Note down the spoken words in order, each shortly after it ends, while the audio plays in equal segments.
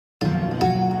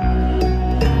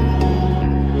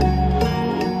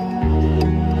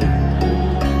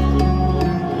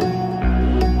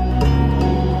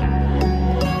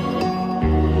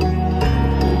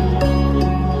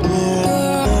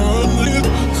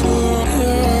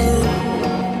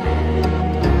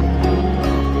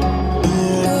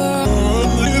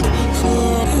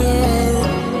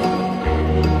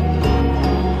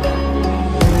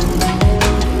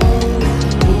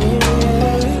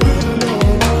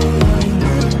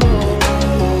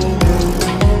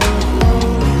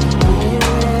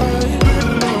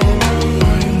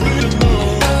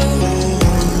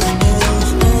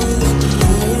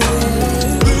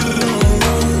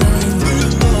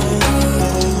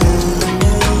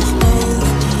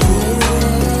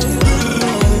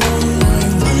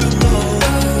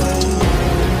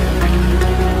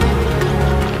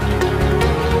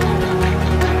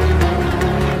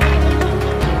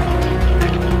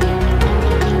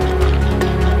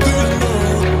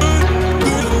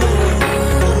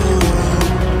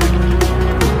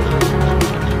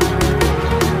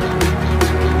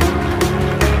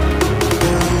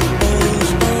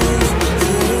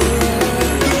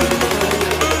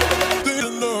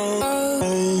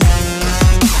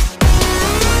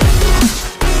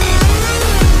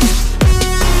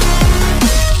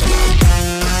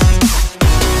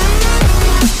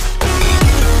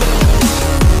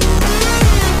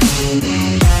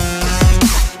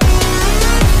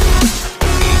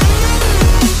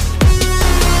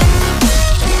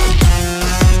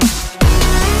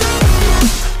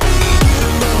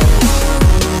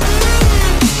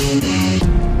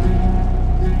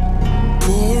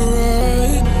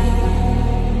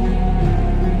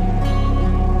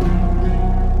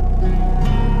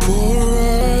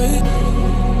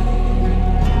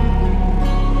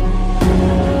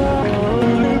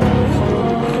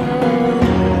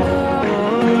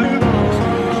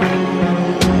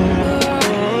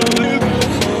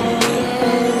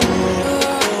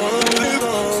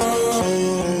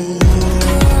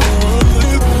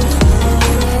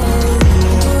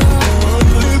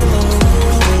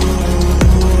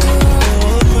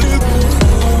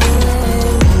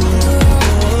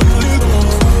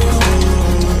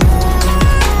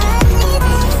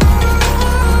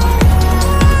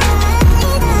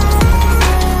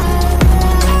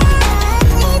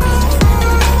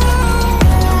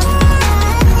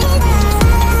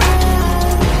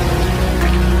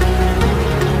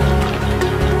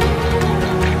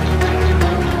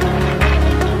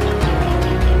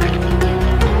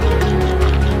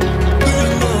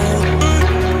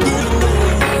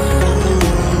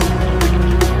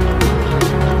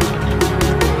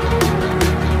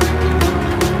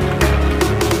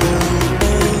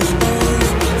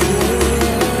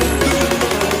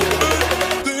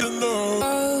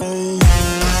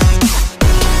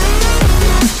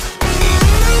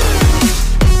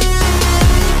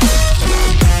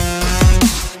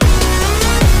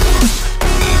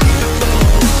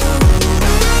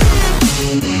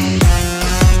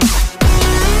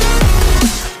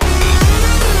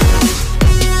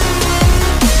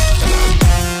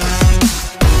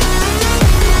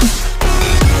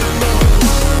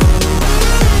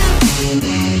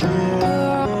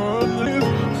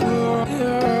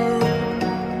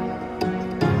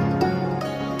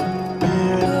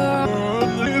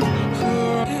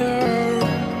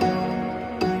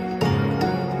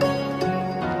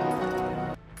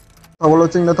ꯊꯧꯒꯠꯂꯣ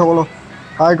ꯆꯤꯡꯗ ꯊꯧꯒꯠꯂꯣ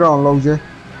ꯍꯥꯏ ꯒ꯭ꯔꯥꯎꯟ ꯂꯧꯖꯦ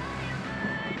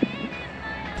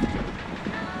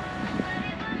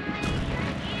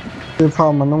ꯁꯤ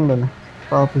ꯐꯥꯔꯝ ꯃꯅꯨꯡꯗꯅꯦ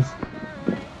ꯀꯥꯞꯄꯤꯁꯤ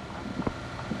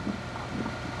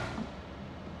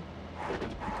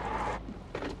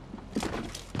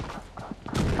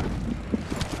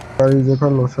ꯒꯥꯔꯤꯁꯦ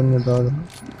ꯈꯔ ꯂꯣꯠꯁꯟꯒꯦ ꯇꯥꯗꯅ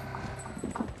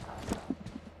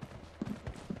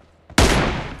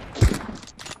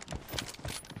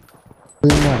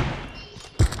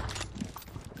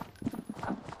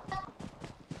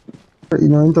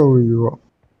ꯀꯩꯅꯣ ꯇꯧꯔꯤꯁꯤꯕꯣ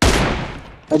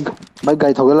ꯚꯥꯏ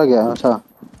ꯒꯥꯔꯤ ꯊꯧꯖꯤꯜꯂꯒꯦ ꯑꯁꯥ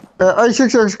ꯑꯩ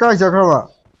 6x ꯀꯥꯏ ꯆꯠꯈ꯭ꯔꯕ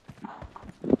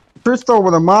ꯁ꯭ꯋꯤꯆ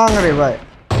ꯇꯧꯕꯗ ꯃꯥꯡꯈꯔꯦ ꯚꯥꯏ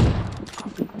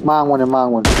ꯃꯥꯡꯕꯅꯦ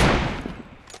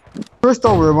ꯁ꯭ꯋꯤꯆ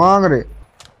ꯇꯧꯕꯗ ꯃꯥꯡꯈꯔꯦ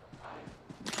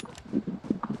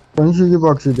ꯀꯩꯅꯣ ꯁꯤꯒꯤ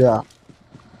ꯕꯛꯁꯤꯗꯤ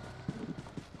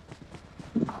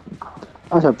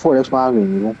ꯑꯁ 4x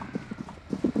ꯃꯥꯡꯈ꯭ꯔꯤꯅꯤ ꯏꯕꯨꯡ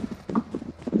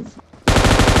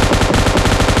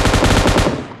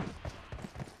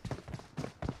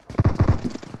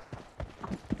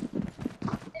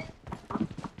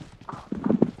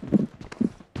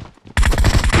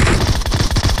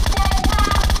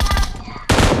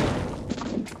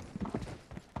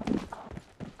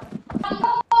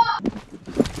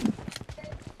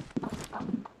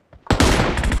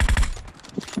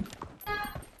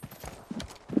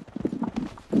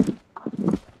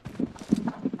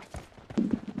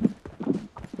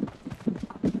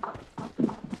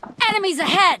Enemies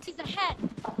ahead!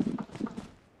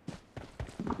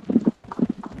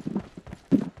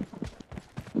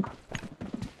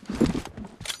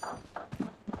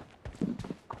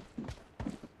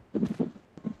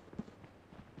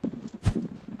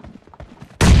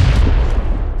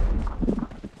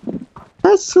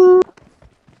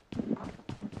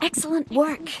 Excellent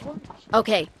work.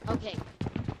 Okay.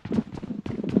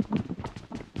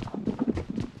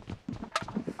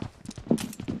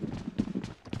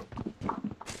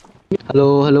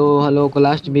 Hello,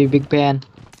 Class to be big fan.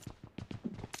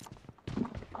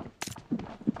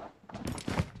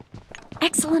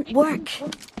 Excellent work.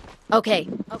 Okay.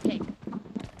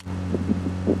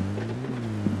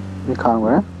 Mi khang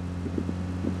rồi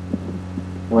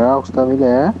warehouse ta mới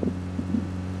lẽ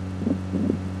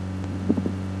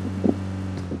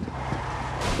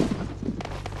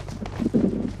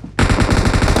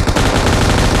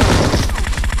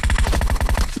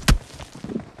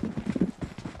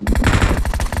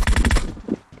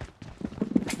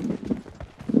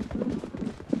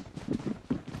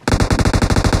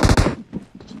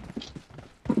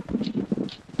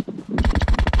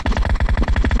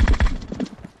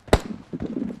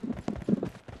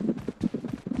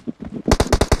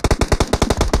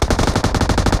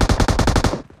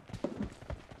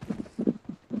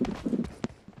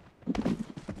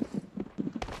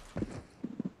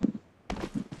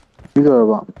bây giờ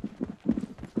bạn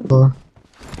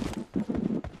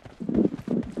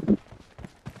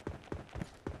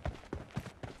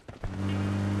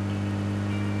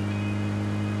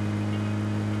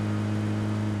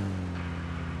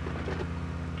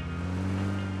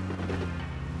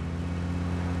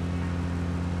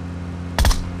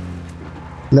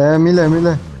mi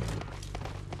lệ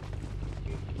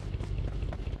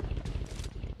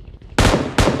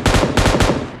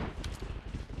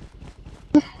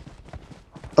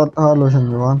tắt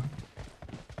losing one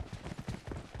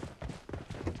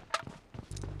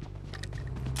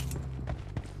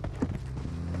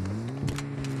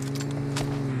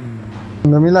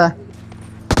mi lệ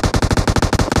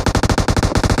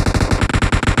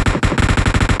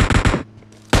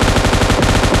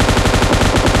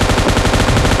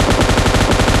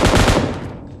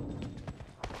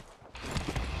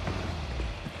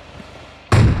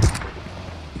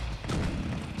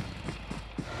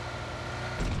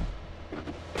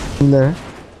There.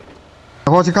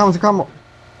 Ako si Kamo.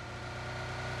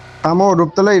 Kamo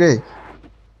rupta lay re.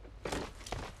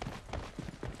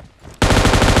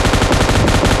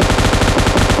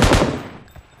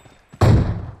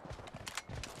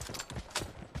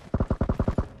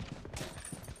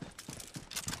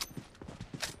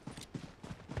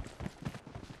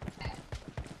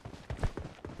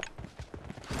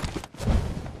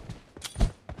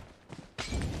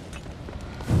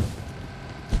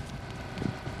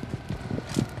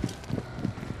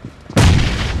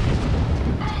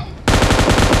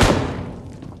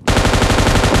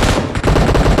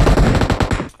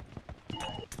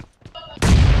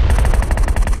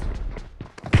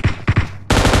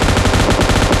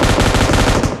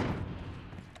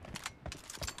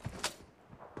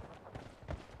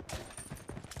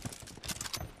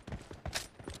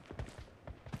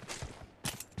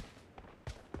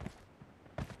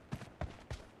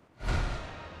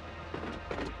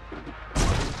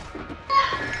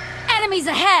 Enemies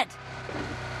ahead!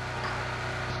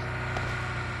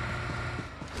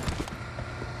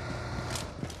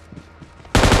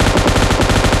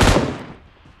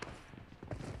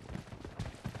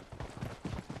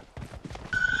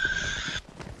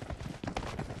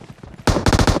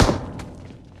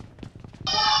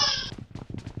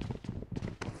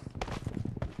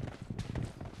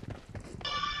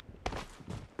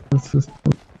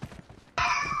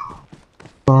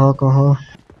 कहाँ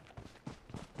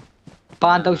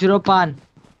पान तक सिरो पान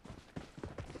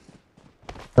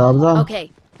Okay.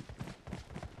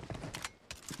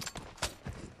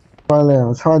 पहले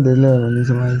अच्छा दे ले नहीं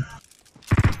समझ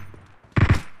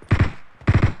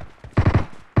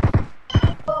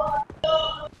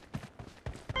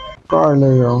car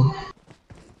ले जाओ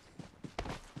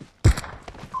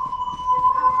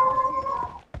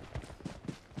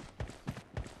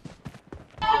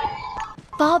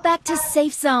Fall back to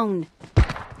safe zone.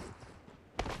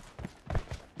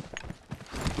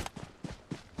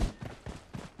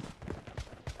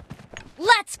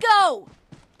 Let's go!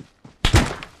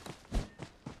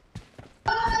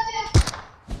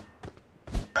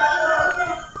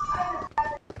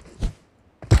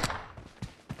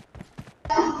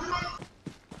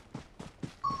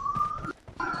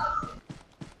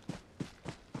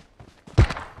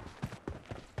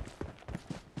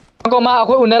 को माँ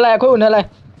अखोई उन्हें लाए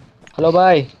हेलो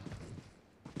भाई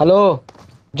हेलो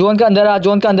जोन के अंदर आ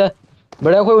जोन के अंदर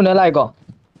बड़े अखोई उन्हें लाए को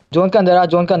जोन के अंदर आ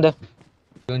जोन के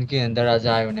अंदर आ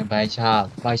जाए उन्हें भाई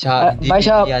साहब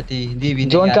हिंदी भी नहीं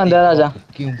जोन के आती अंदर आ जा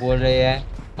क्यों बोल रहे हैं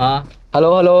हाँ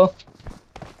हेलो हेलो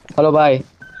हेलो भाई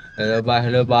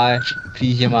हेलो भाई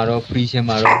फ्री से मारो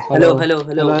हेलो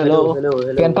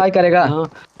पेन फाइट करेगा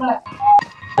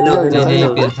नहीं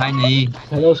पेन नहीं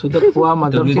हेलो सुधर पुआ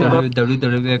मतलब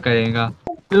WWE करेगा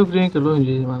हेलो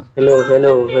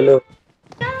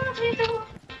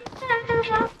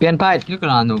पेन फाइट ये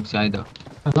कराना शायद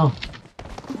आलू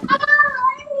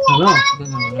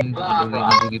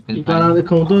की पेन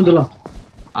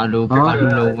आलू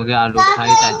लोगों के आलू खाई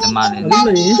ताकि मारे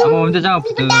हम उनसे जाओ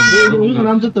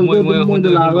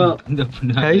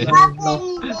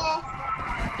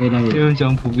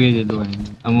좀 보게 되도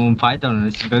아무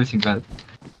파이터는 싱글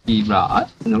이브라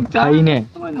농자 아이네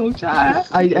농자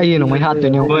ai nó mới hát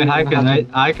tuyệt nhiều 뭐 I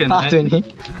can hát tuyệt nhỉ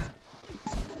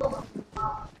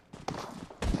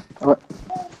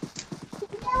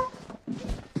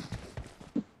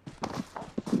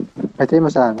Phải thế mà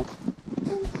sàn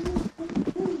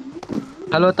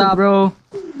hello ta bro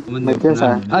mày thêm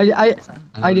sàn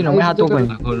ai đi nó mới hát tốt vậy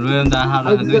còn luôn đã hát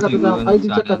là nước chịu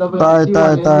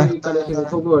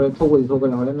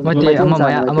mà thì ama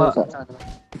mày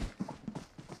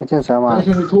mày thêm sàn mà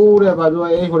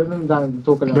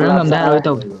bữa làm đây rồi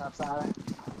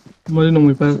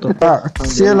tao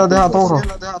xe là để hạ tốt rồi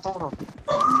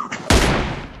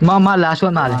mà last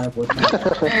one mà này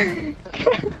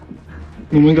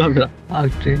mình gặp được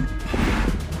okay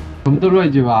좀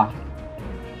떨어지지 마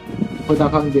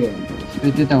부탁한 게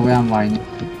이때 왜안 와 있니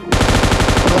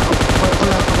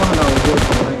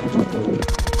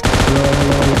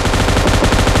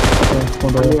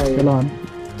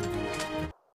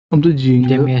ông tôi gì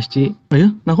MSG ấy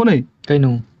nào con này cái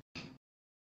nụ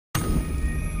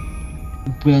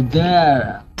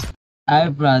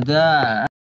brother